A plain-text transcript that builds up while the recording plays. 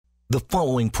The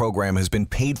following program has been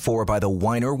paid for by the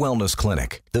Weiner Wellness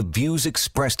Clinic. The views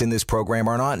expressed in this program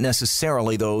are not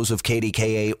necessarily those of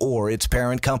KDKA or its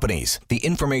parent companies. The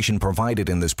information provided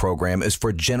in this program is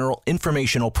for general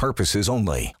informational purposes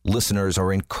only. Listeners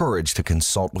are encouraged to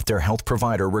consult with their health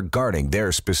provider regarding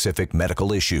their specific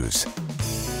medical issues.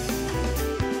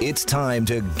 It's time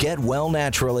to get well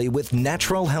naturally with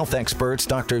natural health experts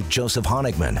Dr. Joseph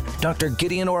Honigman, Dr.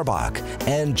 Gideon Orbach,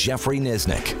 and Jeffrey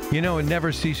Nisnik. You know, it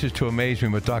never ceases to amaze me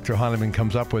what Dr. Honigman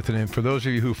comes up with. And for those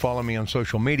of you who follow me on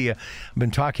social media, I've been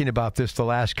talking about this the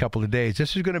last couple of days.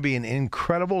 This is going to be an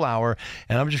incredible hour,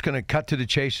 and I'm just going to cut to the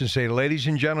chase and say, ladies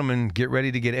and gentlemen, get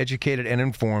ready to get educated and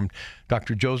informed.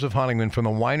 Dr. Joseph Honigman from the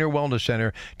Weiner Wellness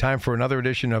Center. Time for another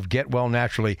edition of Get Well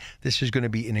Naturally. This is going to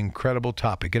be an incredible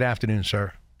topic. Good afternoon,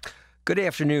 sir. Good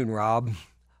afternoon, Rob.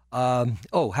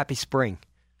 Happy spring.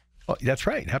 Oh, that's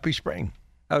right. Happy spring.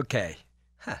 Okay.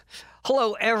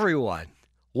 Hello, everyone.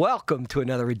 Welcome to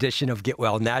another edition of Get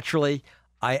Well Naturally.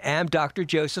 I am Dr.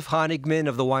 Joseph Honigman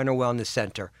of the Weiner Wellness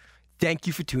Center. Thank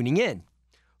you for tuning in.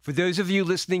 For those of you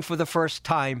listening for the first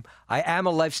time, I am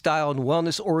a lifestyle and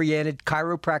wellness-oriented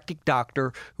chiropractic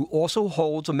doctor who also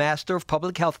holds a Master of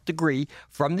Public Health degree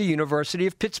from the University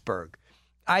of Pittsburgh.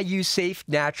 I use safe,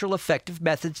 natural, effective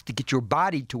methods to get your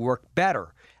body to work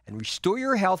better and restore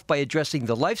your health by addressing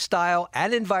the lifestyle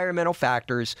and environmental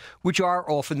factors which are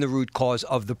often the root cause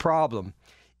of the problem.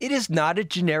 It is not a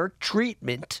generic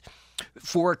treatment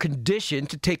for a condition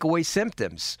to take away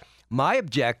symptoms. My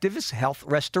objective is health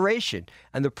restoration,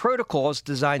 and the protocol is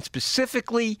designed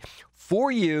specifically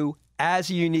for you as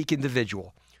a unique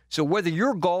individual. So whether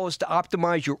your goal is to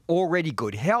optimize your already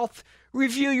good health,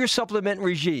 review your supplement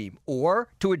regime, or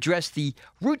to address the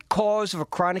root cause of a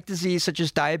chronic disease such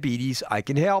as diabetes, I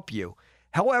can help you.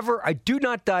 However, I do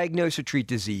not diagnose or treat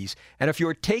disease, and if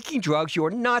you're taking drugs, you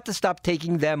are not to stop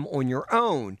taking them on your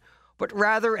own. But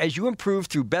rather, as you improve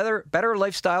through better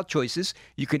lifestyle choices,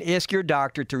 you can ask your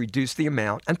doctor to reduce the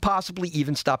amount and possibly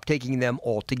even stop taking them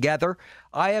altogether.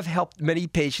 I have helped many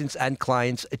patients and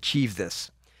clients achieve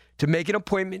this. To make an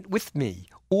appointment with me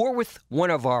or with one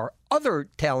of our other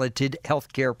talented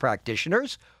healthcare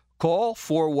practitioners, call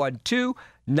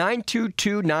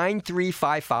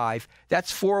 412-922-9355.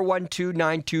 That's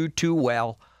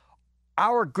 412-922-WELL.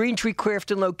 Our Green Tree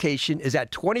Crafton location is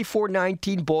at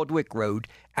 2419 Baldwick Road,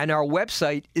 and our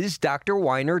website is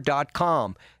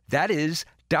drweiner.com. That is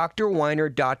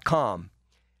drweiner.com.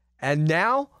 And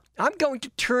now, I'm going to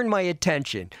turn my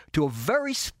attention to a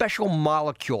very special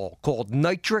molecule called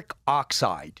nitric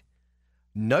oxide.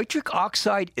 Nitric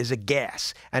oxide is a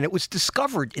gas, and it was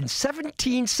discovered in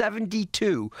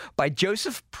 1772 by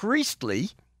Joseph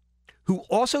Priestley, who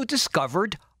also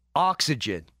discovered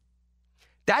oxygen.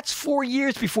 That's 4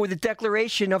 years before the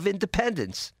Declaration of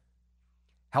Independence.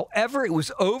 However, it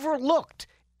was overlooked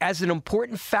as an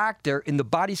important factor in the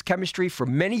body's chemistry for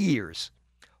many years.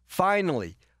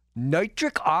 Finally,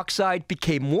 nitric oxide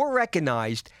became more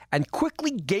recognized and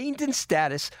quickly gained in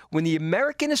status when the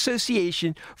American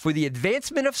Association for the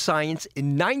Advancement of Science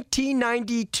in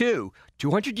 1992,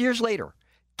 200 years later,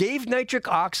 gave nitric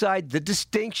oxide the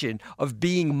distinction of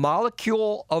being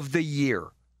Molecule of the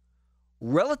Year.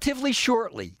 Relatively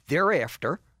shortly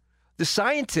thereafter, the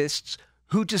scientists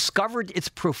who discovered its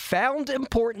profound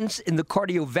importance in the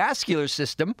cardiovascular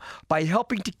system by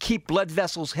helping to keep blood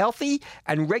vessels healthy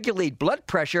and regulate blood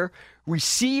pressure,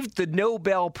 received the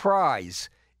Nobel Prize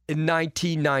in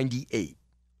 1998.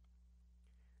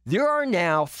 There are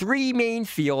now three main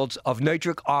fields of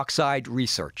nitric oxide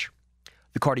research: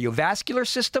 the cardiovascular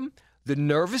system, the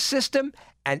nervous system,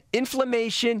 and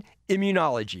inflammation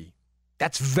immunology.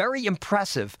 That's very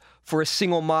impressive for a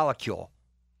single molecule.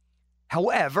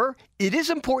 However, it is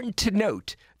important to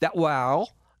note that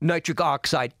while nitric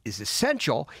oxide is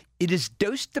essential, it is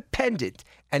dose dependent,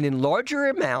 and in larger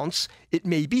amounts, it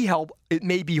may be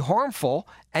harmful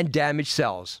and damage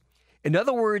cells. In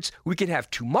other words, we can have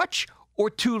too much or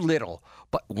too little,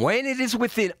 but when it is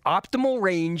within optimal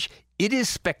range, it is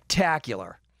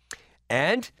spectacular.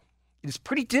 And it is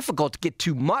pretty difficult to get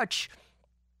too much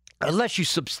unless you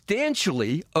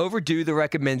substantially overdo the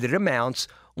recommended amounts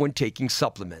when taking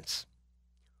supplements.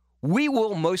 We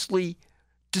will mostly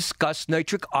discuss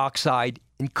nitric oxide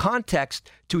in context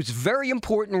to its very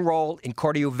important role in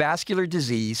cardiovascular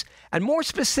disease, and more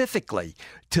specifically,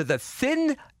 to the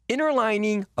thin inner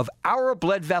lining of our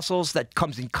blood vessels that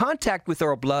comes in contact with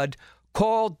our blood,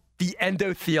 called the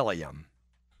endothelium,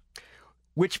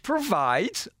 which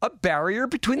provides a barrier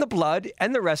between the blood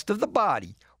and the rest of the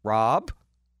body. Rob,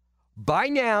 By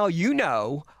now, you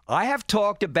know, I have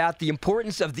talked about the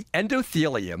importance of the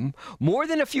endothelium more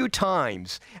than a few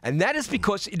times, and that is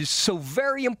because it is so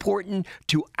very important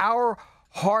to our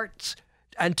hearts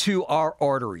and to our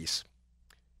arteries.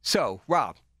 So,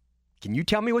 Rob, can you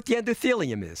tell me what the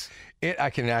endothelium is? I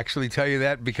can actually tell you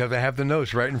that because I have the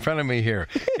notes right in front of me here.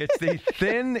 It's the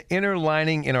thin inner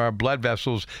lining in our blood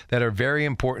vessels that are very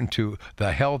important to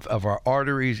the health of our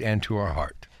arteries and to our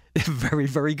heart. Very,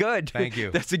 very good. Thank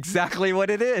you. That's exactly what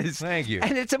it is. Thank you.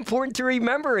 And it's important to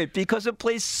remember it because it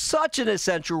plays such an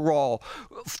essential role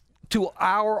to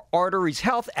our arteries'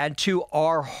 health and to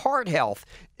our heart health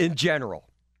in general.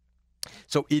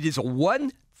 So it is a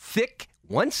one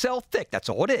cell thick, that's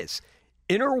all it is,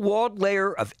 inner walled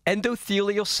layer of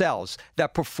endothelial cells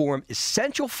that perform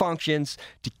essential functions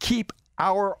to keep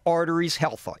our arteries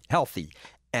healthy.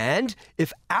 And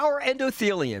if our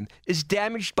endothelium is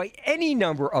damaged by any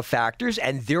number of factors,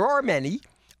 and there are many,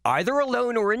 either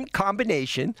alone or in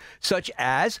combination, such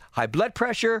as high blood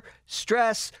pressure,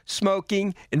 stress,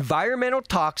 smoking, environmental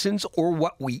toxins, or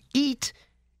what we eat,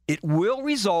 it will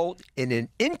result in an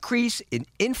increase in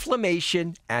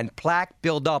inflammation and plaque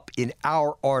buildup in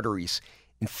our arteries.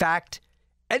 In fact,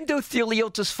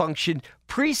 endothelial dysfunction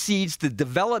precedes the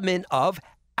development of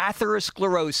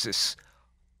atherosclerosis,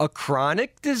 a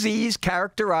chronic disease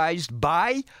characterized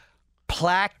by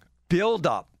plaque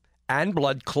buildup and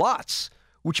blood clots,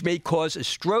 which may cause a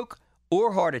stroke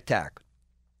or heart attack.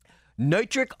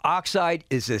 Nitric oxide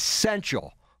is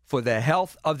essential for the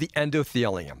health of the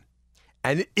endothelium.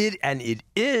 And it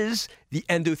is the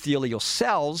endothelial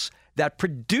cells that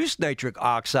produce nitric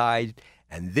oxide,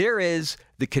 and there is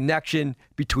the connection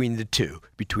between the two,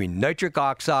 between nitric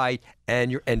oxide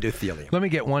and your endothelium. Let me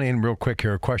get one in real quick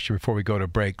here, a question before we go to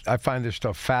break. I find this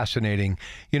stuff fascinating.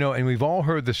 You know, and we've all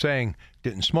heard the saying,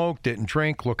 didn't smoke, didn't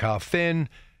drink, look how thin.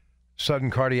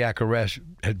 Sudden cardiac arrest,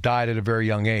 had died at a very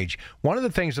young age. One of the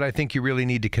things that I think you really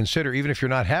need to consider, even if you're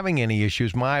not having any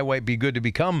issues, might be good to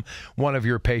become one of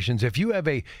your patients. If you have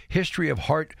a history of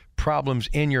heart problems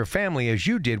in your family, as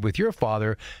you did with your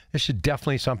father, this is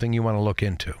definitely something you want to look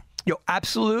into.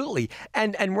 Absolutely.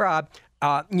 And Rob,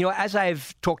 as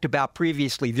I've talked about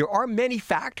previously, there are many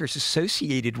factors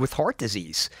associated with heart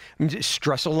disease. I mean,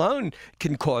 stress alone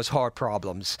can cause heart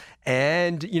problems.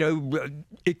 And,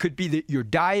 it could be your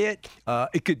diet.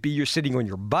 It could be you're sitting on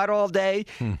your butt all day.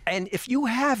 And if you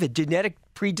have a genetic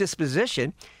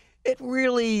predisposition, it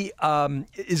really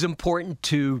is important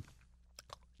to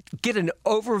get an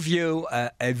overview,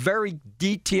 a very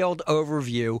detailed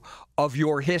overview of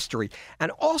your history.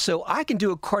 And also, I can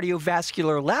do a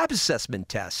cardiovascular lab assessment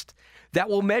test that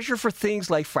will measure for things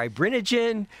like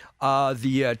fibrinogen,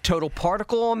 the total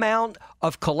particle amount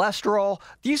of cholesterol.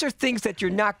 These are things that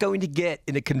you're not going to get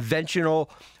in a conventional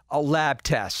lab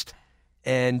test.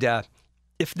 And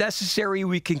if necessary,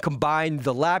 we can combine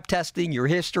the lab testing, your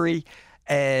history,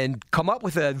 and come up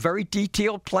with a very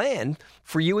detailed plan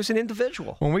for you as an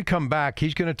individual. When we come back,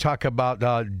 he's going to talk about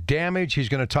damage. He's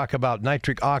going to talk about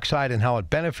nitric oxide and how it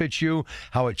benefits you,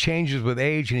 how it changes with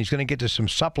age, and he's going to get to some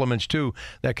supplements, too,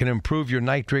 that can improve your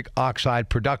nitric oxide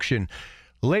production.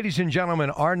 Ladies and gentlemen,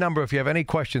 our number, if you have any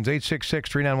questions,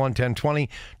 866-391-1020.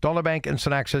 Dollar Bank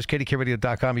Instant Access,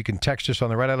 kdkradio.com. You can text us on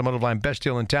the Red Automotive Line, best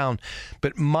deal in town.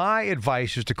 But my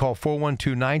advice is to call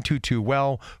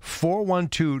 412-922-WELL,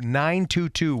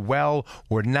 412-922-WELL,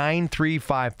 or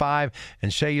 9355,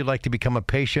 and say you'd like to become a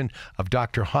patient of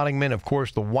Dr. Honigman. Of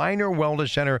course, the Weiner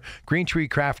Wellness Center, Green Tree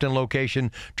Crafton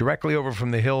location, directly over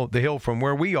from the hill from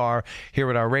where we are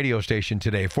here at our radio station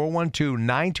today.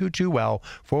 412-922-WELL,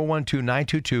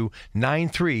 412-922-9355.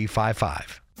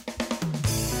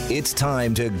 It's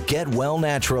time to get well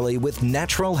naturally with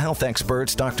natural health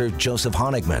experts Dr. Joseph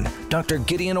Honigman, Dr.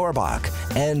 Gideon Orbach,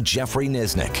 and Jeffrey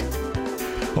Nisnik.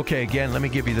 Okay, again, let me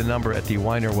give you the number at the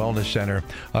Weiner Wellness Center.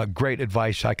 Great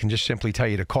advice. I can just simply tell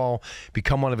you to call,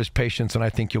 become one of his patients, and I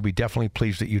think you'll be definitely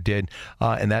pleased that you did.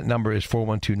 And that number is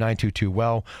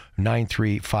 412-922-WELL,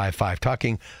 9355.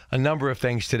 Talking a number of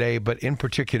things today, but in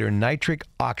particular, nitric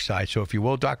oxide. So if you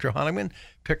will, Dr. Honigman,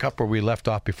 pick up where we left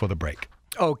off before the break.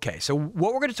 Okay, so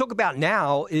what we're going to talk about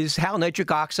now is how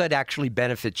nitric oxide actually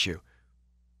benefits you.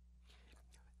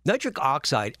 Nitric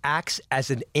oxide acts as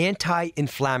an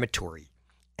anti-inflammatory,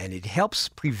 and it helps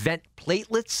prevent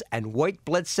platelets and white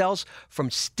blood cells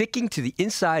from sticking to the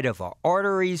inside of our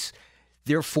arteries,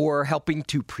 therefore helping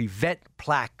to prevent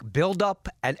plaque buildup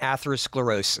and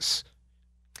atherosclerosis.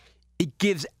 It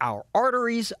gives our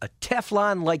arteries a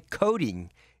Teflon-like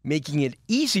coating, making it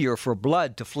easier for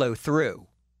blood to flow through.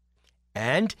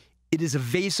 And it is a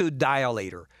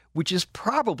vasodilator, which is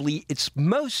probably its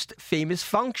most famous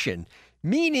function,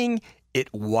 meaning It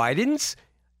widens,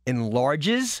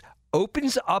 enlarges,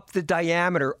 opens up the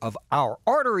diameter of our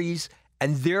arteries,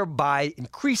 and thereby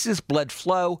increases blood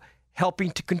flow,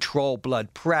 helping to control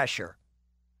blood pressure.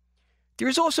 There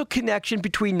is also connection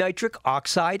between nitric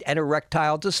oxide and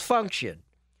erectile dysfunction.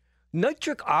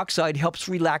 Nitric oxide helps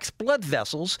relax blood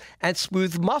vessels and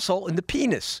smooth muscle in the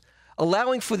penis,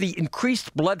 allowing for the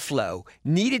increased blood flow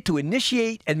needed to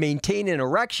initiate and maintain an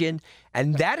erection,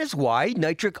 and that is why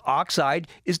nitric oxide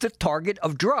is the target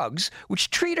of drugs which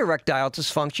treat erectile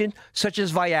dysfunction, such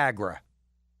as Viagra.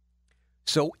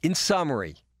 So, in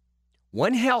summary,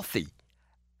 when healthy,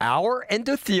 our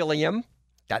endothelium,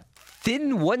 that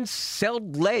thin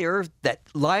one-celled layer that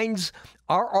lines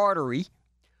our artery,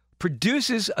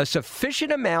 produces a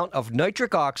sufficient amount of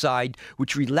nitric oxide,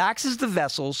 which relaxes the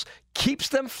vessels, keeps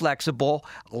them flexible,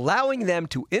 allowing them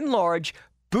to enlarge,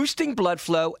 boosting blood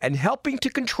flow, and helping to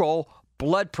control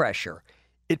blood pressure.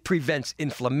 It prevents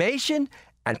inflammation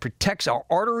and protects our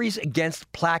arteries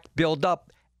against plaque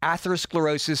buildup,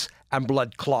 atherosclerosis, and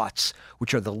blood clots,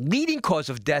 which are the leading cause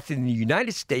of death in the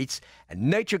United States, and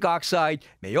nitric oxide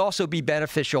may also be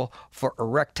beneficial for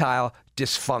erectile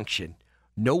dysfunction.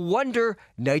 No wonder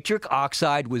nitric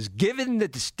oxide was given the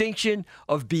distinction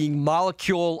of being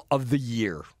Molecule of the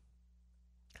Year.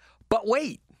 But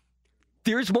wait,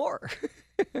 there's more.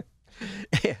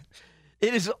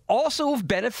 It is also of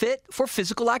benefit for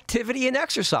physical activity and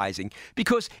exercising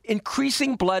because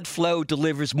increasing blood flow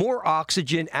delivers more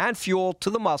oxygen and fuel to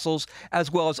the muscles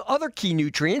as well as other key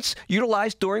nutrients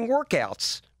utilized during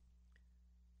workouts.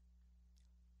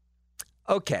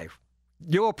 Okay,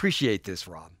 you'll appreciate this,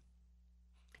 Rob.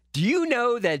 Do you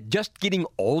know that just getting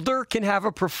older can have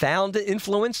a profound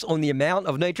influence on the amount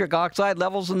of nitric oxide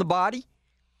levels in the body?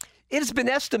 It has been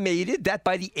estimated that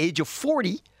by the age of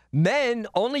 40, men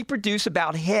only produce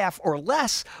about half or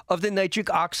less of the nitric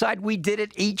oxide we did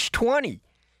at age 20,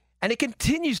 and it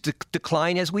continues to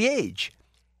decline as we age.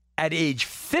 At age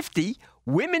 50,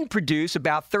 women produce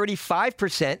about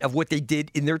 35% of what they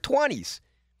did in their 20s.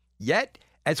 Yet,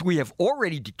 as we have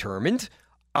already determined,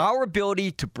 our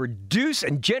ability to produce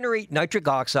and generate nitric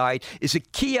oxide is a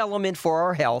key element for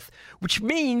our health, which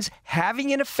means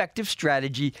having an effective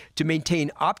strategy to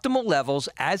maintain optimal levels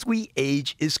as we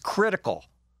age is critical.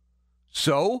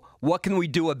 So, what can we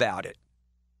do about it?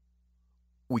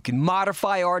 We can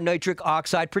modify our nitric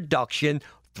oxide production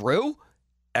through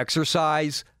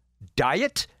exercise,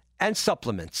 diet, and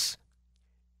supplements.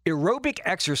 Aerobic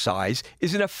exercise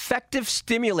is an effective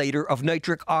stimulator of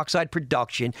nitric oxide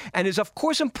production and is of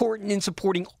course important in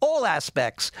supporting all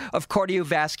aspects of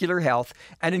cardiovascular health,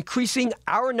 and increasing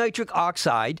our nitric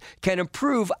oxide can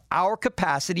improve our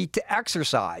capacity to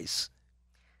exercise.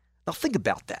 Now think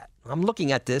about that. I'm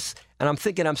looking at this and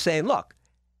I'm saying, look,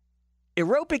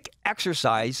 aerobic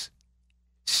exercise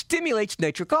stimulates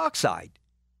nitric oxide.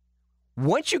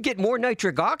 Once you get more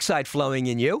nitric oxide flowing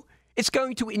in you, it's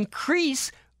going to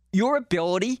increase your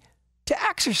ability to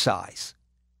exercise.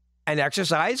 And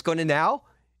exercise is going to now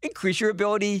increase your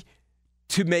ability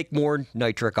to make more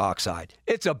nitric oxide.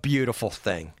 It's a beautiful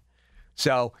thing.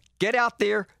 So get out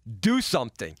there, do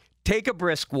something. Take a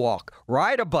brisk walk,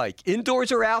 ride a bike,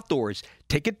 indoors or outdoors,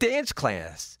 take a dance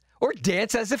class, or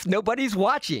dance as if nobody's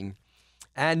watching,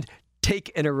 and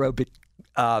take an aerobic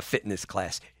fitness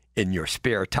class in your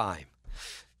spare time.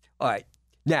 All right.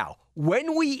 Now,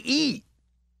 when we eat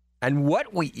and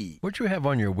what we eat. What you have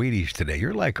on your Wheaties today?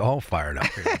 You're like all fired up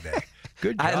here today.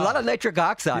 Good job. I had a lot of nitric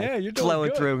oxide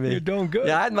flowing through me. You're doing good.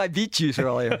 Yeah, I had my beet juice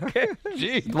earlier. Okay.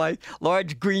 Gee. My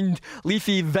large green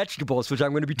leafy vegetables, which I'm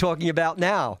going to be talking about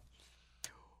now.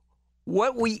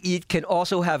 What we eat can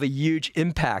also have a huge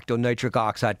impact on nitric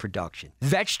oxide production.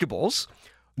 Vegetables,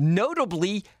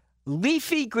 notably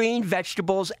leafy green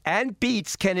vegetables and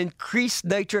beets, can increase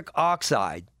nitric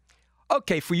oxide.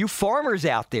 Okay, for you farmers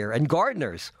out there and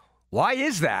gardeners, why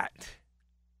is that?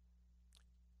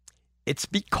 It's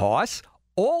because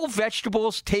all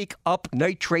vegetables take up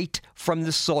nitrate from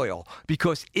the soil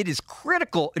because it is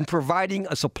critical in providing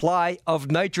a supply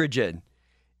of nitrogen.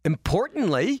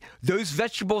 Importantly, those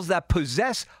vegetables that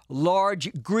possess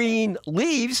large green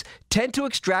leaves tend to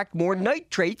extract more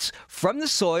nitrates from the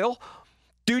soil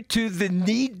due to the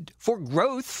need for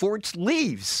growth for its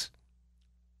leaves.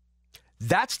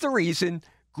 That's the reason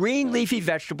green leafy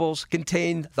vegetables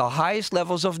contain the highest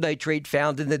levels of nitrate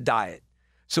found in the diet.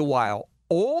 So while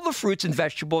all the fruits and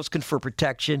vegetables confer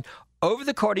protection over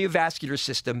the cardiovascular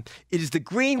system, it is the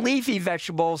green leafy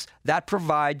vegetables that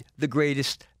provide the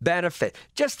greatest benefit.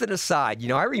 Just an aside,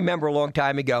 I remember a long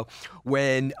time ago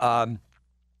when,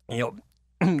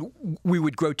 we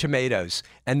would grow tomatoes,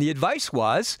 and the advice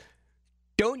was,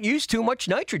 don't use too much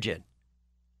nitrogen.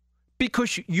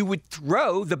 because you would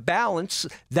throw the balance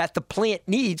that the plant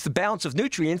needs, the balance of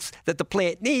nutrients that the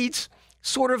plant needs,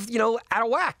 sort of, out of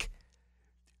whack.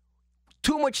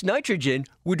 Too much nitrogen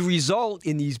would result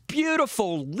in these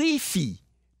beautiful leafy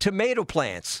tomato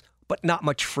plants, but not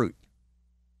much fruit.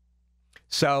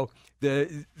 So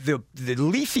the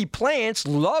leafy plants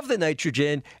love the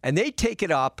nitrogen, and they take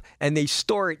it up and they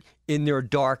store it in their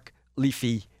dark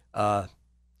leafy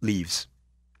leaves.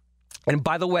 And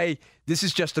by the way, this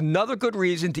is just another good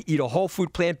reason to eat a whole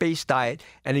food plant-based diet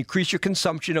and increase your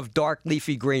consumption of dark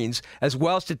leafy greens, as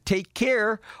well as to take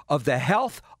care of the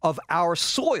health of our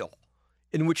soil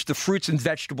in which the fruits and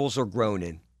vegetables are grown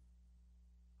in.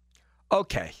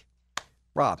 Okay,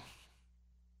 Rob,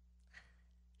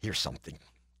 here's something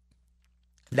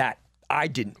that I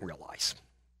didn't realize.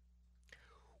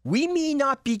 We may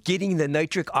not be getting the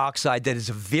nitric oxide that is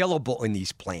available in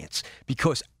these plants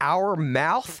because our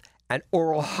mouth and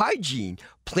oral hygiene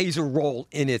plays a role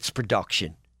in its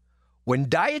production. When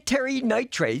dietary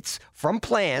nitrates from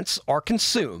plants are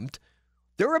consumed,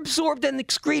 they're absorbed and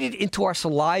excreted into our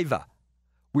saliva,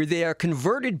 where they are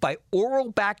converted by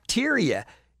oral bacteria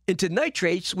into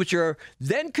nitrates, which are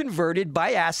then converted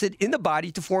by acid in the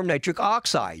body to form nitric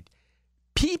oxide.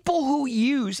 People who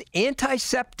use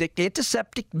antiseptic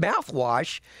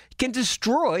mouthwash can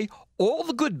destroy all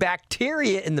the good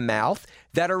bacteria in the mouth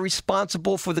that are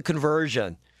responsible for the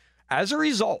conversion. As a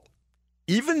result,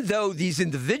 even though these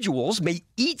individuals may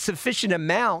eat sufficient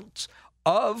amounts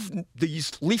of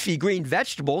these leafy green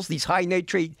vegetables, these high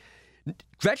nitrate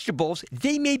vegetables,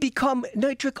 they may become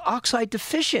nitric oxide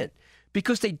deficient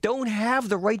because they don't have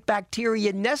the right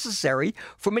bacteria necessary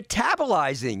for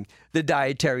metabolizing the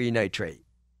dietary nitrate.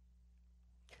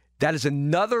 That is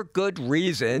another good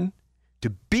reason to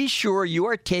be sure you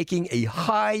are taking a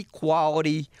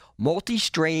high-quality,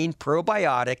 multi-strain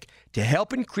probiotic to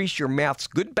help increase your mouth's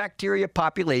good bacteria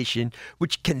population,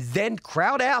 which can then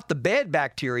crowd out the bad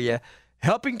bacteria,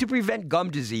 helping to prevent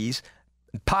gum disease,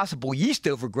 possible yeast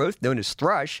overgrowth known as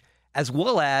thrush, as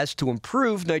well as to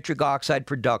improve nitric oxide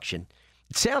production.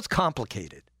 It sounds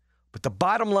complicated, but the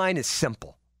bottom line is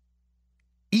simple.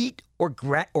 Eat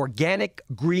organic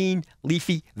green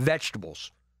leafy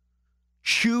vegetables.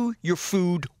 Chew your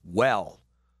food well.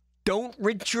 Don't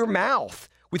rinse your mouth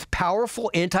with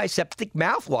powerful antiseptic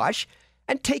mouthwash,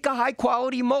 and take a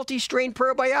high-quality multi-strain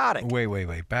probiotic.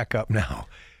 Wait. Back up now.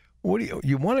 What do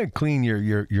you want to clean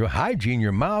your hygiene,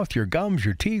 your mouth, your gums,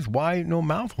 your teeth? Why no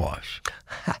mouthwash?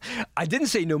 I didn't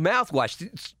say no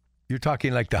mouthwash. You're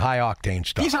talking like the high-octane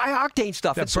stuff. These high-octane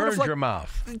stuff. That burns your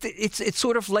mouth. It's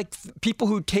sort of like people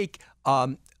who take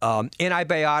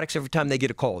antibiotics every time they get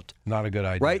a cold. Not a good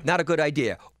idea. Right? Not a good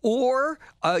idea. Or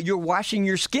you're washing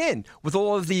your skin with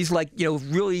all of these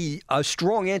really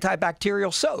strong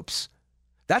antibacterial soaps.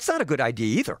 That's not a good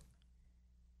idea either.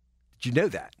 Did you know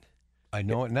that? I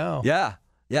know it now. Yeah.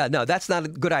 No, that's not a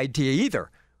good idea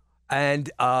either. And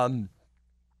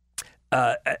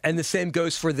the same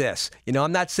goes for this.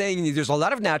 I'm not saying there's a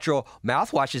lot of natural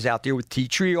mouthwashes out there with tea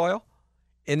tree oil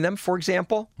in them, for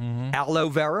example, aloe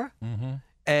vera,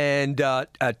 and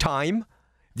thyme.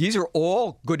 These are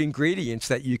all good ingredients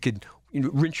that you could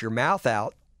rinse your mouth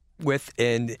out with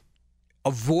and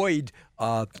avoid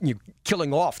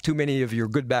killing off too many of your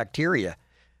good bacteria.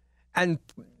 And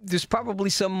there's probably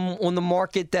some on the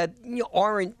market that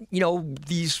aren't,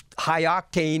 these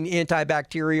high-octane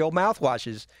antibacterial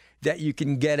mouthwashes that you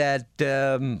can get at,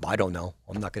 I don't know.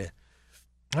 I'm not going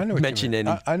to mention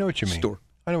any I know what you mean. Store.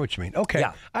 I know what you mean. Okay.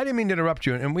 Yeah. I didn't mean to interrupt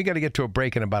you, and we got to get to a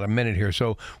break in about a minute here.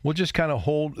 So we'll just kind of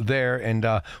hold there, and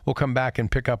we'll come back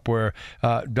and pick up where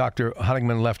Dr.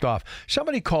 Honigman left off.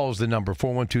 Somebody calls the number,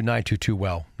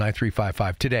 412-922-WELL,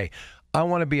 9355 today. I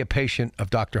want to be a patient of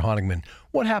Dr. Honigman.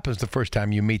 What happens the first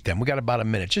time you meet them? We got about a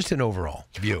minute, just an overall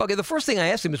view. Okay, the first thing I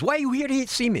ask him is, why are you here to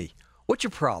see me? What's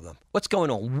your problem? What's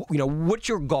going on? What's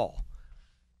your goal?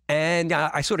 And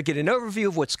I sort of get an overview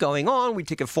of what's going on. We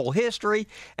take a full history.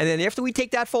 And then after we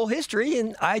take that full history,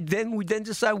 and we then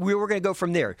decide where we're going to go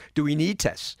from there. Do we need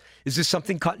tests? Is this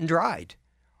something cut and dried?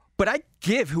 But I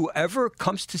give whoever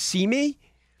comes to see me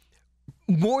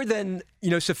more than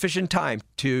sufficient time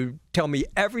to tell me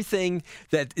everything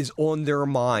that is on their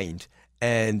mind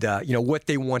and what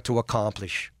they want to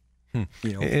accomplish.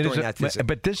 during that visit.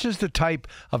 But this is the type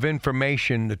of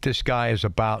information that this guy is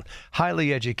about,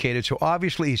 highly educated. So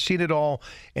obviously he's seen it all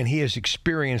and he has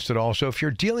experienced it all. So if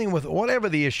you're dealing with whatever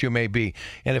the issue may be,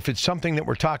 and if it's something that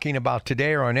we're talking about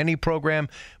today or on any program,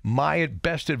 my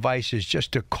best advice is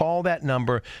just to call that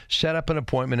number, set up an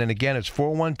appointment. And again, it's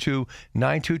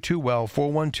 412-922-WELL,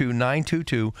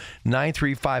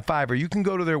 412-922-9355. Or you can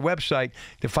go to their website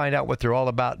to find out what they're all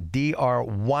about,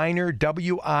 drwiner,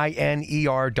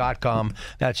 WINER.com.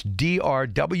 That's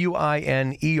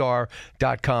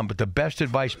drwiner.com. But the best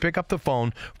advice, pick up the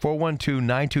phone,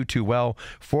 412-922-WELL,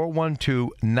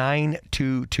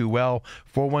 412-922-WELL,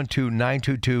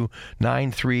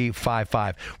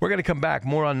 412-922-9355. We're going to come back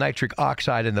more on nitric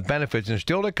oxide and the benefits, and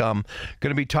still to come,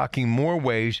 going to be talking more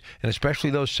ways, and especially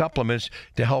those supplements,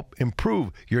 to help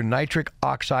improve your nitric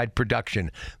oxide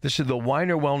production. This is the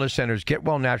Weiner Wellness Center's Get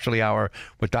Well Naturally Hour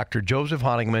with Dr. Joseph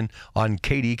Honigman on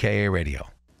KDKA Radio.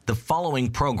 The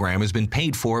following program has been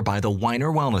paid for by the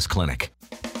Weiner Wellness Clinic.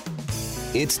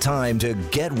 It's time to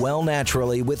get well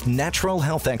naturally with natural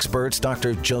health experts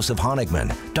Dr. Joseph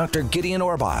Honigman, Dr. Gideon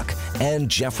Orbach, and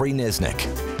Jeffrey Nisnik.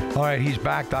 All right, he's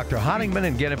back, Dr. Honigman.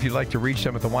 And again, if you'd like to reach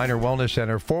them at the Weiner Wellness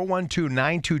Center,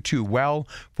 412-922-WELL,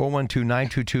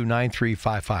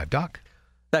 412-922-9355. Doc?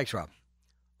 Thanks, Rob.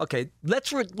 Okay,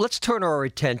 let's turn our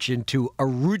attention to a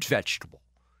root vegetable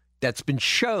that's been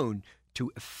shown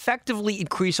to effectively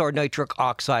increase our nitric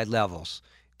oxide levels.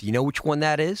 Do you know which one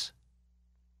that is?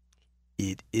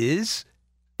 It is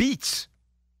beets.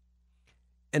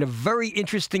 In a very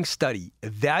interesting study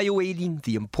evaluating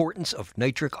the importance of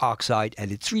nitric oxide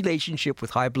and its relationship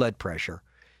with high blood pressure,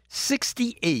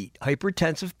 68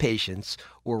 hypertensive patients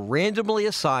were randomly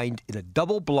assigned in a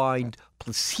double-blind,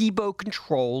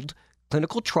 placebo-controlled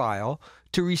clinical trial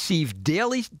to receive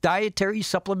daily dietary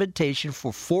supplementation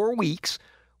for 4 weeks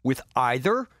with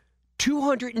either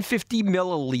 250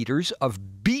 milliliters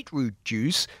of beetroot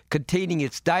juice containing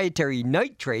its dietary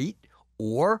nitrate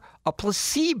or a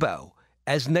placebo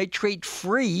as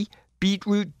nitrate-free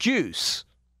beetroot juice.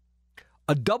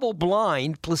 A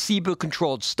double-blind,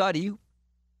 placebo-controlled study,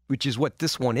 which is what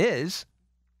this one is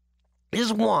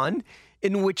one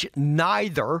in which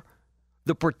neither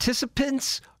the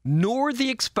participants nor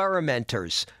the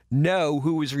experimenters know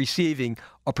who is receiving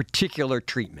a particular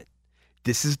treatment.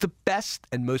 This is the best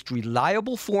and most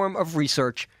reliable form of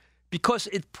research because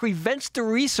it prevents the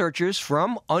researchers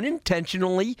from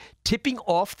unintentionally tipping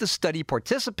off the study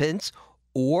participants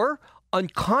or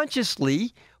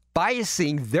unconsciously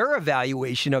biasing their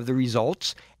evaluation of the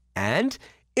results, and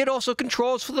it also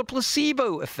controls for the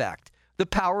placebo effect, the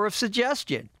power of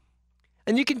suggestion.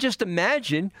 And you can just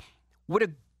imagine what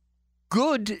a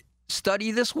good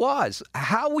study this was.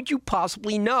 How would you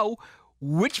possibly know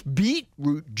which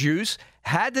beetroot juice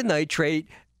had the nitrate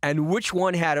and which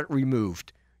one had it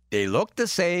removed? They look the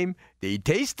same, they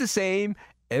taste the same,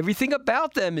 everything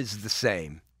about them is the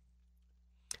same.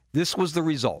 This was the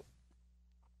result.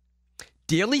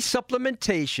 Daily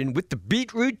supplementation with the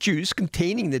beetroot juice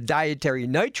containing the dietary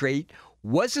nitrate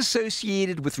was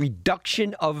associated with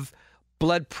reduction in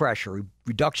blood pressure,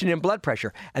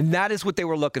 and that is what they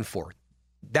were looking for.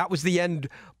 That was the end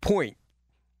point.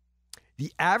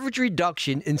 The average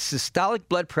reduction in systolic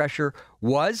blood pressure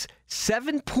was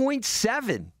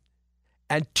 7.7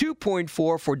 and 2.4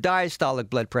 for diastolic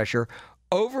blood pressure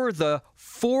over the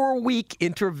 4-week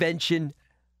intervention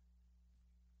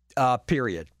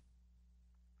period.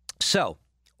 So,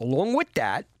 along with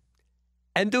that,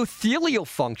 endothelial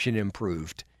function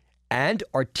improved and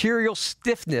arterial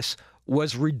stiffness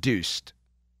was reduced.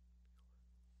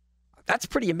 That's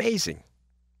pretty amazing.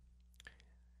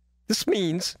 This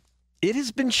means it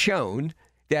has been shown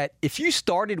that if you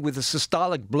started with a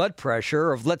systolic blood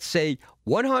pressure of, let's say,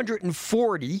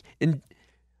 140, and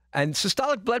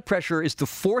systolic blood pressure is the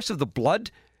force of the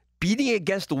blood beating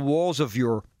against the walls of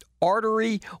your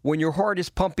artery when your heart is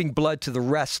pumping blood to the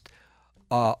rest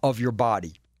of your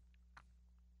body.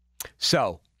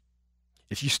 So,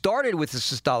 if you started with a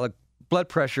systolic blood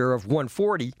pressure of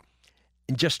 140,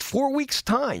 in just 4 weeks'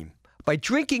 time, by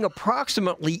drinking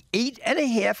approximately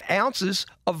 8.5 ounces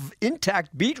of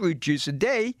intact beetroot juice a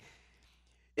day,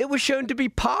 it was shown to be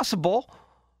possible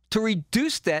to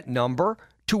reduce that number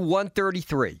to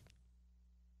 133.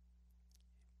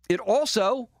 It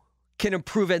also can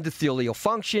improve endothelial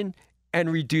function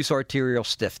and reduce arterial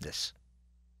stiffness.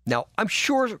 Now, I'm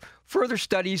sure further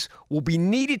studies will be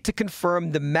needed to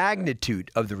confirm the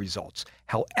magnitude of the results.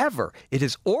 However, it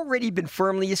has already been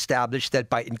firmly established that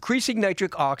by increasing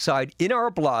nitric oxide in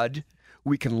our blood,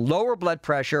 we can lower blood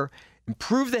pressure,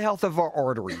 improve the health of our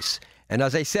arteries. And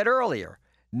as I said earlier,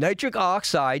 nitric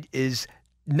oxide is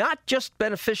not just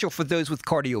beneficial for those with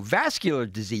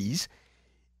cardiovascular disease,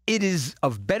 it is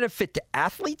of benefit to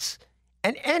athletes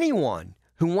and anyone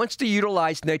who wants to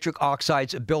utilize nitric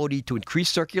oxide's ability to increase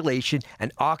circulation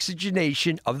and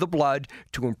oxygenation of the blood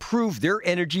to improve their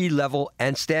energy level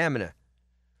and stamina.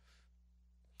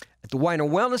 At the Weiner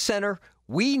Wellness Center,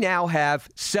 we now have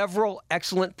several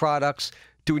excellent products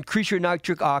to increase your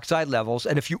nitric oxide levels,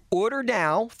 and if you order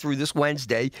now through this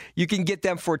Wednesday, you can get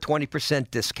them for a 20%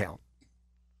 discount.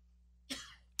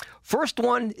 First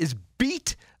one is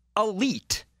Beat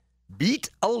Elite. Beat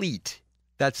Elite.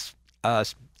 That's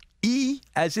E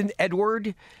as in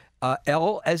Edward,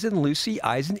 L as in Lucy,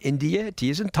 I as in India, T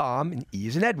as in Tom, and E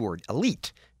as in Edward.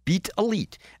 Elite. Beat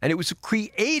Elite. And it was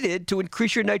created to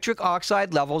increase your nitric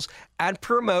oxide levels and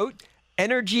promote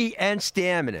energy and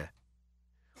stamina.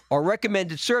 Our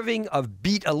recommended serving of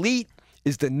Beat Elite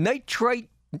is the nitric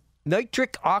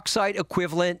oxide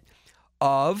equivalent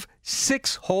of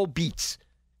 6 whole beets.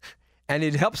 And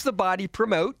it helps the body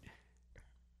promote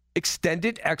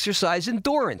extended exercise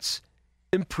endurance,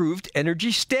 improved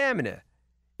energy stamina,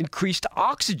 increased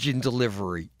oxygen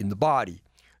delivery in the body.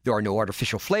 There are no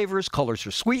artificial flavors, colors,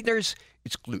 or sweeteners.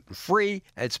 It's gluten-free,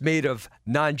 and it's made of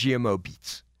non-GMO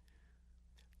beets.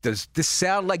 Does this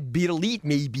sound like Beat Elite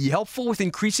may be helpful with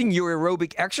increasing your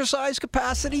aerobic exercise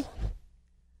capacity?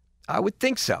 I would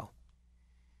think so.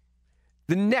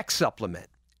 The next supplement,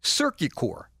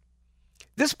 CircuCore.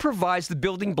 This provides the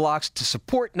building blocks to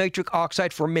support nitric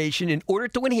oxide formation in order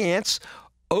to enhance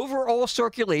overall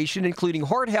circulation, including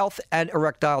heart health and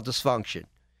erectile dysfunction.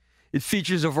 It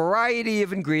features a variety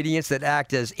of ingredients that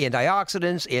act as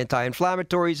antioxidants,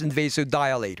 anti-inflammatories, and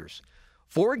vasodilators.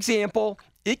 For example,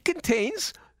 it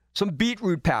contains some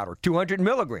beetroot powder, 200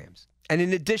 milligrams. And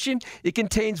in addition, it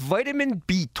contains vitamin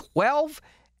B12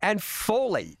 and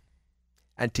folate.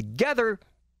 And together,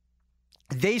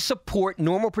 they support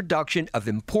normal production of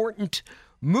important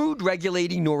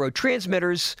mood-regulating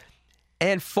neurotransmitters,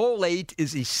 and folate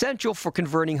is essential for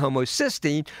converting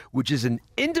homocysteine, which is an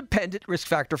independent risk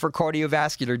factor for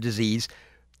cardiovascular disease,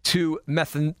 to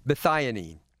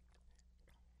methionine,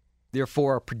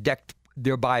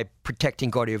 thereby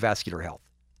protecting cardiovascular health.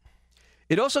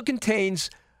 It also contains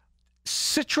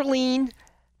citrulline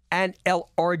and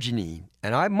L-arginine,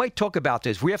 and I might talk about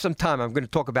this. If we have some time, I'm going to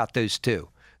talk about those two.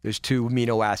 Those 2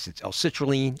 amino acids,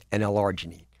 L-citrulline and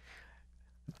L-arginine.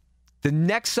 The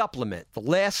next supplement, the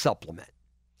last supplement,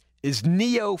 is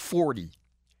Neo 40.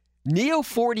 Neo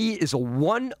 40 is a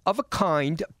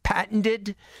one-of-a-kind,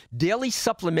 patented daily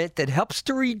supplement that helps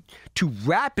to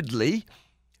rapidly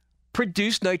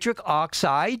produce nitric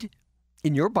oxide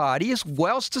in your body, as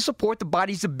well as to support the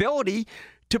body's ability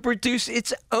to produce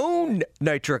its own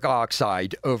nitric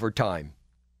oxide over time.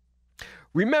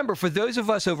 Remember, for those of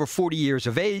us over 40 years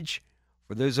of age,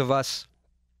 for those of us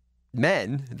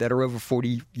men that are over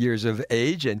 40 years of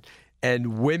age,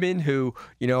 and women who,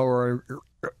 are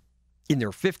in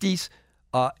their 50s,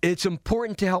 it's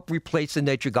important to help replace the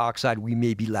nitric oxide we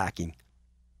may be lacking.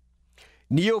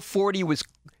 Neo 40 was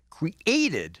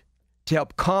created to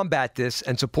help combat this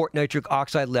and support nitric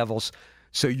oxide levels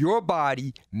so your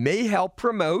body may help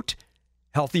promote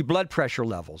healthy blood pressure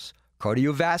levels,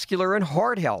 cardiovascular and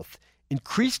heart health,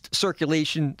 increased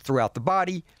circulation throughout the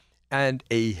body, and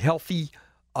a healthy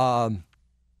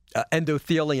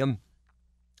endothelium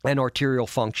and arterial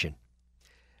function.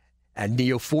 And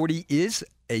Neo 40 is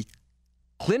a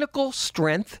clinical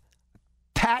strength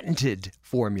patented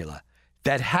formula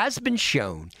that has been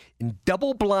shown in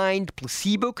double-blind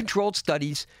placebo-controlled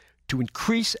studies to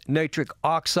increase nitric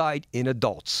oxide in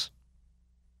adults.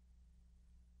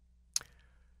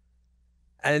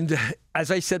 And as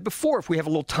I said before, if we have a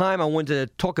little time, I wanted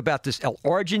to talk about this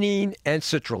L-arginine and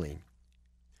citrulline.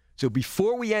 So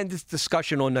before we end this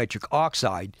discussion on nitric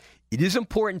oxide, it is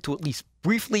important to at least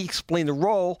briefly explain the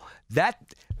role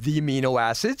that the amino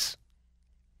acids,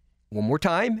 one more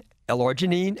time,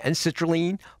 L-arginine and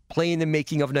citrulline, play in the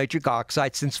making of nitric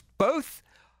oxide, since both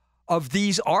of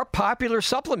these are popular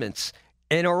supplements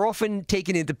and are often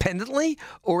taken independently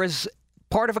or as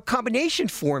part of a combination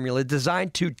formula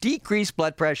designed to decrease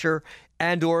blood pressure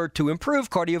and or to improve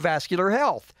cardiovascular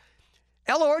health.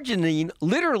 L-arginine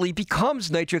literally becomes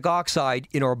nitric oxide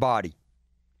in our body.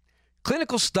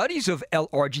 Clinical studies of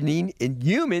L-arginine in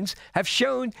humans have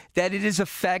shown that it is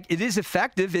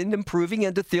effective in improving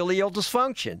endothelial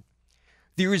dysfunction.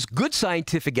 There is good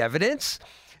scientific evidence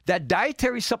that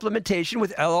dietary supplementation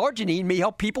with L-arginine may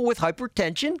help people with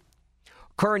hypertension,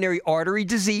 coronary artery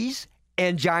disease,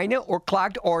 angina, or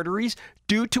clogged arteries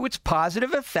due to its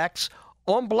positive effects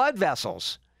on blood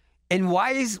vessels. And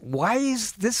why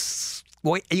is this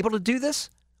able to do this?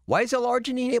 Why is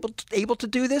L-arginine able to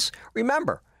do this?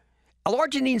 Remember,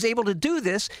 L-arginine is able to do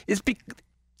this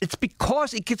it's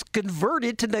because it gets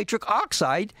converted to nitric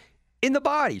oxide in the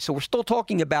body. So we're still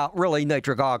talking about really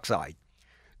nitric oxide.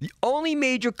 The only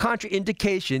major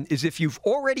contraindication is if you've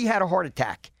already had a heart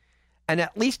attack. And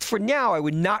at least for now, I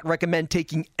would not recommend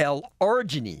taking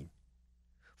L-arginine.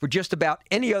 For just about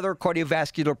any other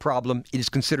cardiovascular problem, it is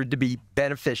considered to be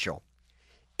beneficial.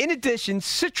 In addition,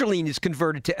 citrulline is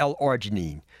converted to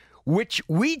L-arginine, which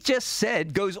we just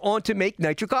said goes on to make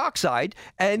nitric oxide,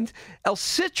 and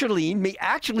L-citrulline may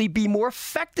actually be more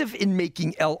effective in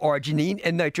making L-arginine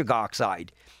and nitric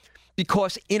oxide,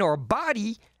 because in our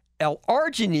body,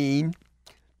 L-arginine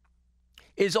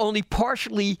is only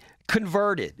partially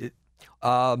converted.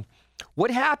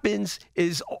 What happens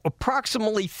is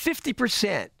approximately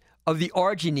 50% of the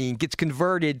arginine gets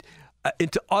converted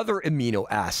into other amino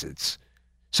acids.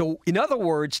 So, in other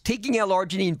words, taking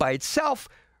L-arginine by itself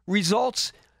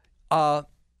results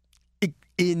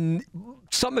in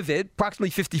some of it,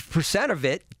 approximately 50% of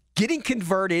it, getting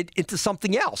converted into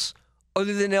something else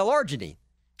other than L-arginine.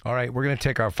 All right, we're going to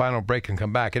take our final break and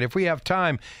come back. And if we have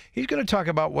time, he's going to talk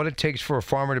about what it takes for a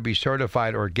farmer to be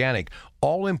certified organic.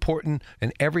 All important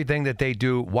in everything that they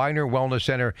do. Weiner Wellness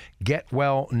Center, Get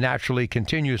Well Naturally,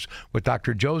 continues with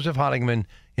Dr. Joseph Honigman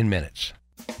in minutes.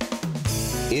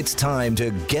 It's time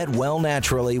to get well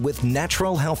naturally with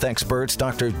natural health experts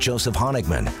Dr. Joseph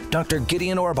Honigman, Dr.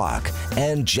 Gideon Orbach,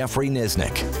 and Jeffrey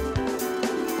Nisnik.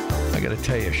 I got to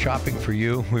tell you, shopping for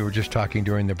you, we were just talking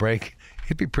during the break,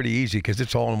 it'd be pretty easy because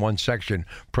it's all in one section.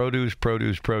 Produce,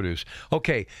 produce, produce.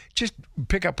 Okay, just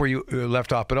pick up where you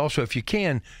left off, but also if you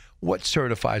can, what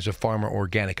certifies a farmer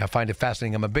organic? I find it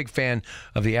fascinating. I'm a big fan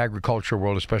of the agriculture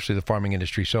world, especially the farming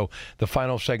industry. So the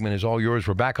final segment is all yours.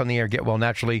 We're back on the air. Get Well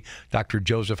Naturally. Dr.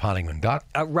 Joseph Honigman. Doc?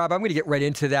 Rob, I'm going to get right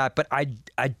into that, but I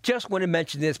just want to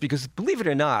mention this because, believe it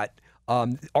or not,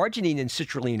 arginine and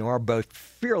citrulline are both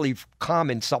fairly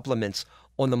common supplements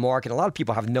on the market. A lot of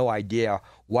people have no idea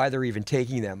why they're even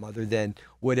taking them other than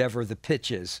whatever the pitch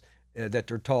is that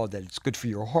they're told that it's good for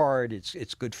your heart,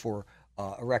 it's good for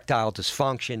erectile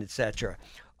dysfunction, etc.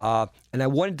 And I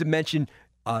wanted to mention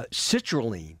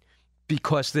citrulline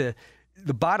because the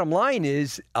bottom line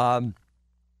is, let's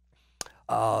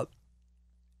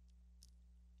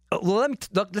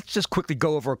just quickly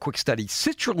go over a quick study.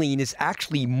 Citrulline is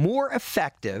actually more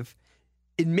effective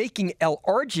in making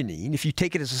L-arginine, if you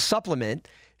take it as a supplement,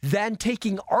 than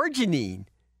taking arginine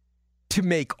to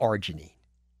make arginine.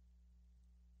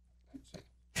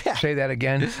 Say that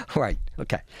again. Right.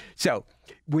 Okay. So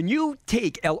when you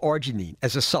take L-arginine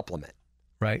as a supplement,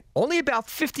 right, only about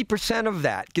 50% of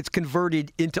that gets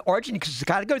converted into arginine because it's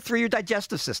got to go through your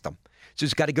digestive system. So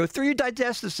it's got to go through your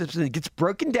digestive system. It gets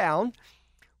broken down,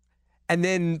 and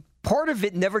then part of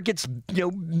it never gets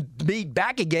made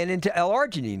back again into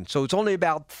L-arginine. So it's only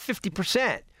about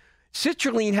 50%.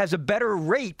 Citrulline has a better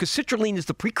rate because citrulline is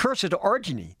the precursor to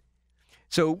arginine.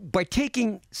 So by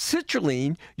taking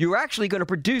citrulline, you're actually going to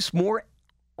produce more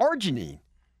arginine.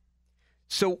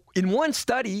 So in one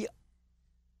study,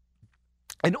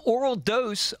 an oral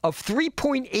dose of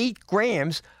 3.8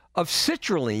 grams of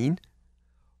citrulline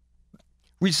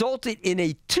resulted in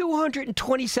a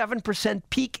 227%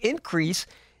 peak increase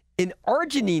in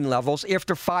arginine levels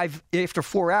after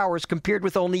 4 hours, compared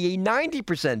with only a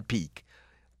 90% peak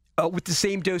with the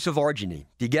same dose of arginine.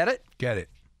 Do you get it? Get it.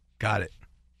 Got it.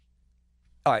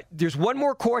 All right. There's one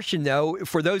more caution, though,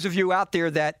 for those of you out there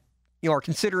that are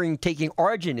considering taking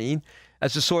arginine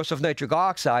as a source of nitric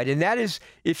oxide, and that is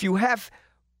if you have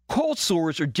cold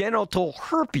sores or genital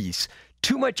herpes,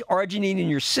 too much arginine in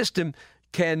your system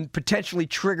can potentially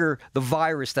trigger the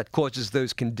virus that causes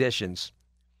those conditions.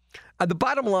 The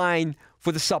bottom line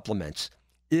for the supplements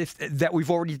that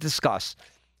we've already discussed,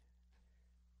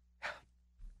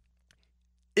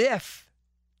 if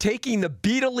taking the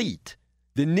Beat Elite,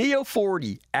 the Neo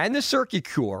 40, and the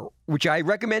CircuCure, which I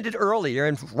recommended earlier,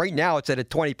 and right now it's at a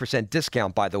 20%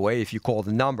 discount, by the way, if you call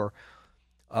the number,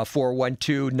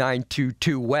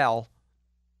 412-922-WELL.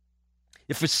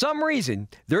 If for some reason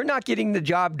they're not getting the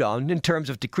job done in terms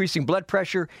of decreasing blood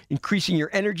pressure, increasing your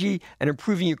energy, and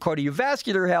improving your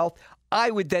cardiovascular health,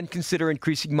 I would then consider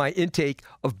increasing my intake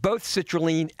of both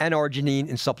citrulline and arginine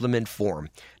in supplement form.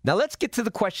 Now let's get to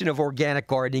the question of organic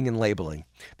gardening and labeling,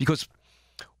 because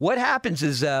what happens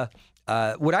is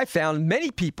what I found,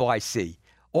 many people I see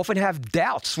often have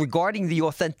doubts regarding the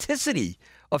authenticity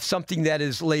of something that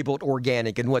is labeled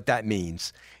organic and what that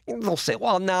means. And they'll say,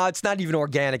 well, no, it's not even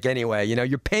organic anyway.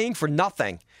 You're paying for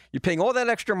nothing. You're paying all that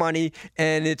extra money,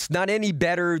 and it's not any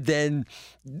better than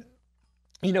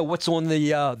what's on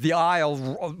the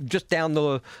aisle just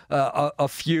down a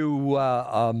few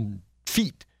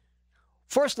feet.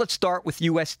 First, let's start with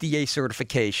USDA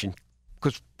certification,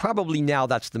 because probably now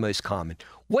that's the most common.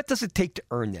 What does it take to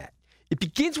earn that? It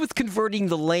begins with converting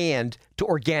the land to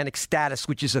organic status,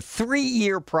 which is a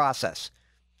 3-year process.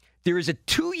 There is a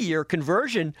 2-year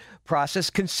conversion process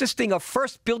consisting of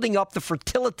first building up the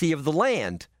fertility of the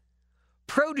land.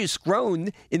 Produce grown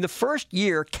in the first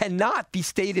year cannot be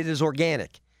stated as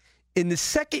organic. In the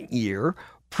second year,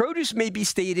 produce may be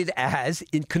stated as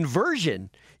in conversion.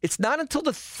 It's not until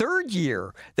the 3rd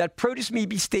year that produce may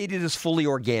be stated as fully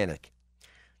organic.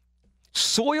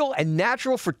 Soil and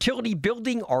natural fertility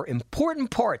building are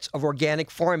important parts of organic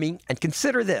farming, and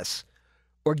consider this.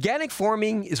 Organic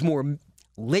farming is more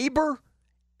labor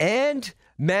and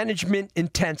management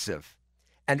intensive,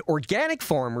 and organic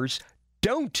farmers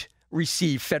don't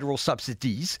receive federal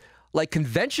subsidies like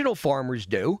conventional farmers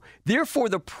do. Therefore,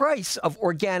 the price of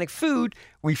organic food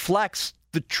reflects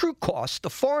the true cost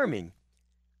of farming.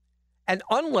 And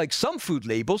unlike some food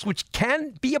labels, which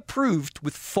can be approved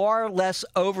with far less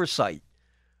oversight,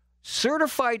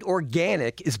 certified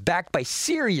organic is backed by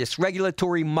serious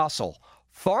regulatory muscle.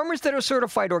 Farmers that are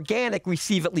certified organic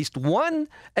receive at least one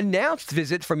announced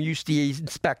visit from USDA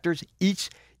inspectors each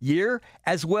year,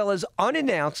 as well as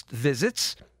unannounced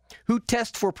visits who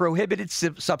test for prohibited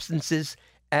substances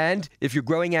and, if you're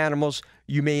growing animals,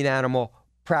 humane animal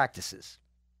practices.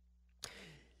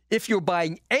 If you're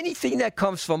buying anything that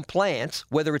comes from plants,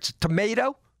 whether it's a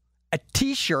tomato, a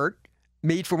T-shirt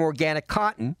made from organic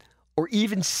cotton, or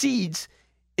even seeds,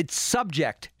 it's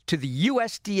subject to the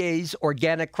USDA's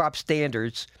organic crop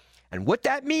standards. And what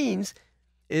that means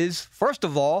is, first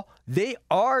of all, they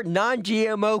are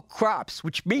non-GMO crops,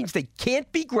 which means they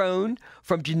can't be grown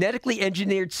from genetically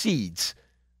engineered seeds,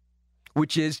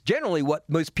 which is generally what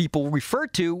most people refer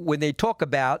to when they talk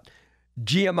about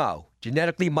GMO,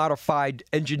 genetically modified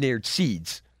engineered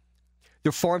seeds.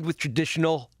 They're farmed with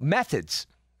traditional methods.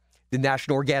 The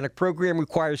National Organic Program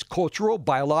requires cultural,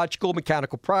 biological,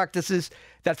 mechanical practices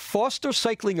that foster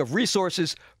cycling of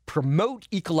resources, promote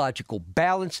ecological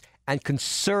balance, and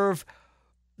conserve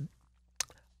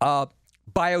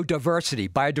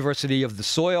biodiversity of the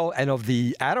soil and of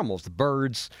the animals, the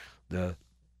birds,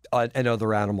 and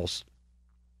other animals.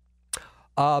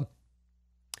 And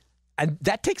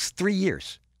that takes 3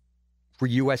 years for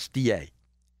USDA.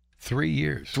 3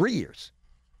 years. 3 years.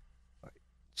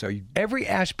 So every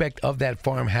aspect of that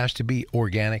farm has to be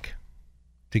organic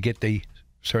to get the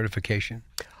certification.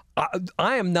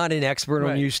 I am not an expert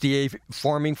on USDA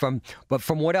farming, but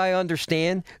from what I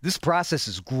understand, this process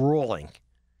is grueling.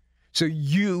 So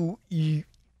you're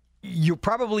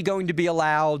probably going to be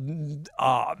allowed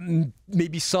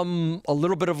maybe a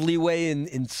little bit of leeway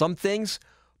in some things.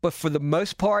 But for the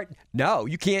most part, no,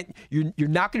 you can't. You're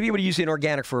not going to be able to use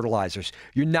inorganic fertilizers.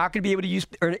 You're not going to be able to use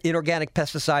inorganic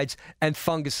pesticides and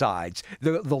fungicides.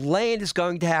 The land is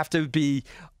going to have to be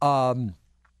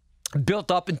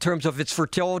built up in terms of its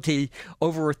fertility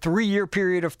over a 3-year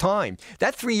period of time.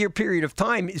 That 3-year period of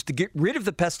time is to get rid of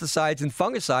the pesticides and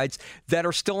fungicides that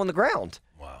are still in the ground.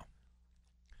 Wow,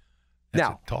 that's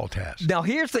a tall task. Now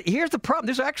here's the problem.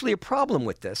 There's actually a problem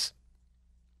with this.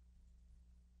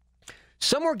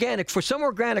 For some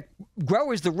organic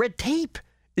growers, the red tape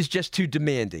is just too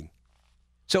demanding.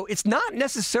 So it's not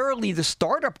necessarily the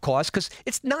startup cost, because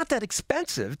it's not that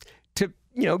expensive to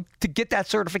get that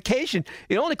certification.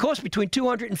 It only costs between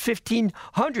 $200 and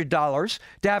 $1,500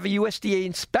 to have a USDA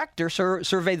inspector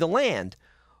survey the land.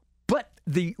 But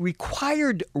the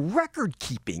required record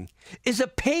keeping is a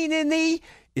pain in the...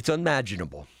 It's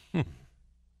unimaginable.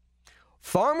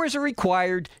 Farmers are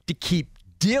required to keep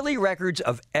daily records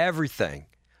of everything,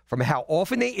 from how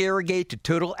often they irrigate to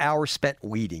total hours spent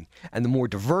weeding. And the more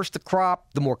diverse the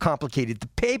crop, the more complicated the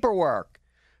paperwork.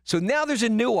 So now there's a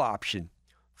new option.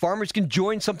 Farmers can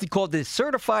join something called the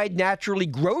Certified Naturally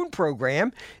Grown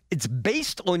Program. It's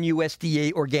based on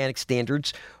USDA organic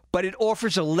standards, but it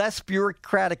offers a less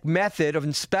bureaucratic method of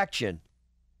inspection.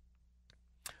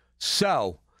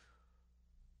 So,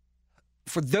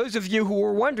 for those of you who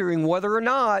are wondering whether or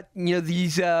not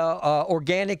these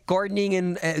organic gardening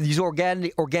and these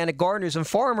organic gardeners and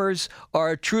farmers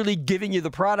are truly giving you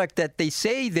the product that they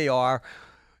say they are,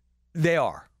 they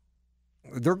are.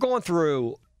 They're going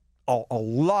through a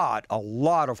lot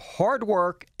of hard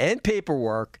work and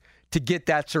paperwork to get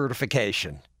that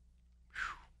certification.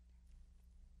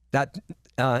 That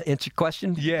answer your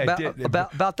question? Yeah, about, it did.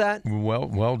 About that?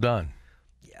 Well done.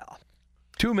 Yeah.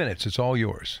 2 minutes. It's all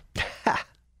yours.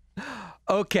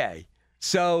 Okay,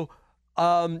 so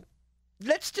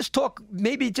let's just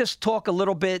talk a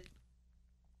little bit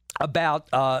about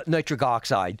nitric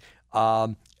oxide.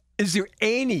 Is there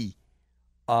any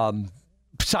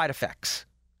side effects?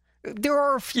 There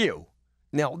are a few.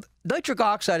 Now, nitric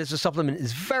oxide as a supplement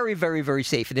is very, very, very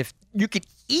safe. And if you can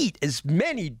eat as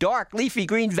many dark, leafy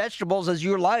green vegetables as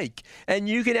you like, and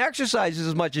you can exercise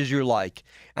as much as you like,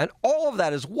 and all of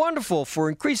that is wonderful for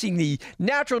increasing the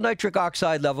natural nitric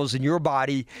oxide levels in your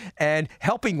body and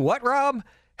helping what, Rob?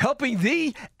 Helping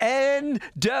the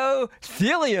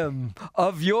endothelium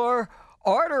of your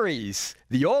arteries,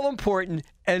 the all-important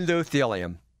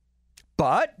endothelium.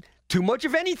 But too much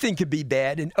of anything can be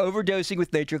bad, and overdosing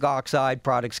with nitric oxide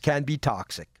products can be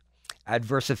toxic.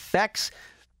 Adverse effects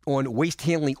on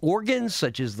waste-handling organs,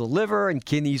 such as the liver and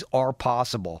kidneys, are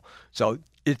possible. So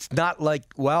it's not like,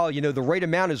 well, the right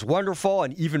amount is wonderful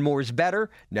and even more is better.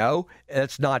 No,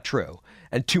 that's not true.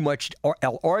 And too much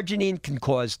L-arginine can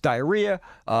cause diarrhea,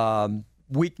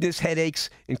 weakness, headaches,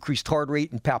 increased heart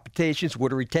rate and palpitations,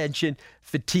 water retention,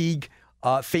 fatigue.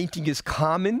 Fainting is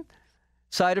common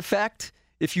side effect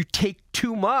if you take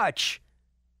too much.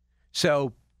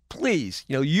 So please,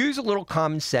 use a little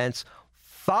common sense,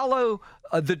 follow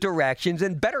the directions,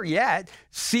 and better yet,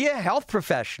 see a health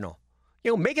professional.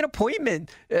 Make an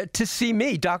appointment to see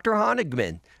me, Dr.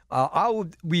 Honigman. I will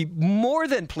be more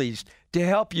than pleased to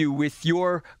help you with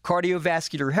your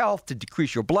cardiovascular health, to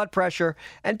decrease your blood pressure,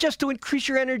 and just to increase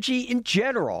your energy in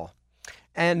general.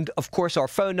 And, of course, our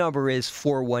phone number is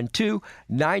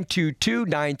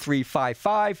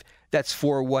 412-922-9355. That's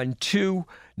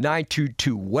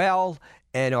 412-922-WELL.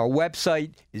 And our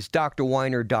website is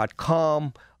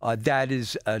drweiner.com. That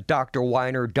is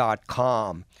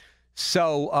drweiner.com.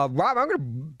 So, Rob, I'm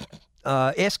going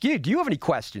to ask you, do you have any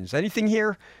questions? Anything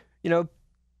here?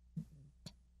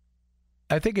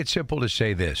 I think it's simple to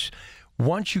say this.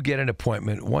 Once you get an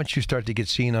appointment, once you start to get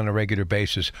seen on a regular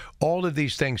basis, all of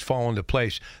these things fall into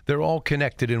place. They're all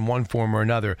connected in one form or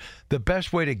another. The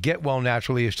best way to get well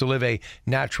naturally is to live a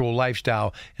natural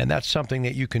lifestyle, and that's something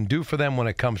that you can do for them when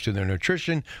it comes to their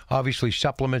nutrition, obviously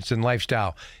supplements and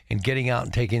lifestyle, and getting out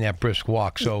and taking that brisk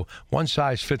walk. So one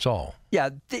size fits all. Yeah,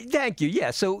 thank you.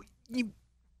 Yeah, so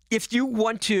if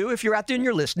you're out there and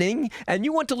you're listening, and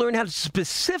you want to learn how to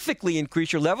specifically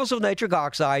increase your levels of nitric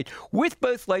oxide with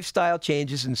both lifestyle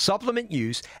changes and supplement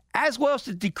use, as well as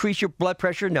to decrease your blood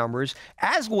pressure numbers,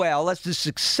 as well as to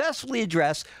successfully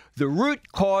address the root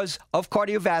cause of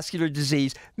cardiovascular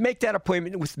disease, make that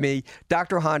appointment with me,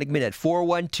 Dr. Honigman, at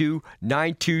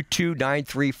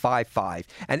 412-922-9355.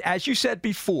 And as you said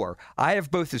before, I have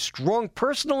both a strong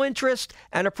personal interest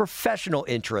and a professional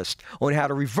interest on how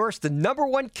to reverse the number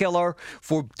one killer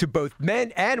to both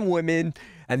men and women,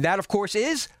 and that, of course,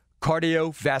 is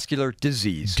cardiovascular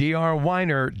disease.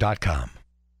 drweiner.com.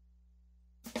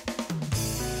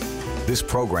 This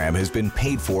program has been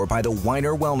paid for by the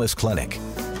Weiner Wellness Clinic.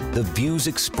 The views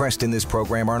expressed in this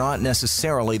program are not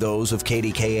necessarily those of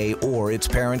KDKA or its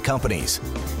parent companies.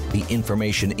 The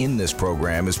information in this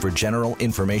program is for general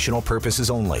informational purposes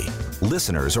only.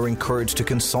 Listeners are encouraged to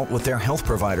consult with their health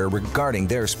provider regarding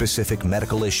their specific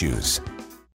medical issues.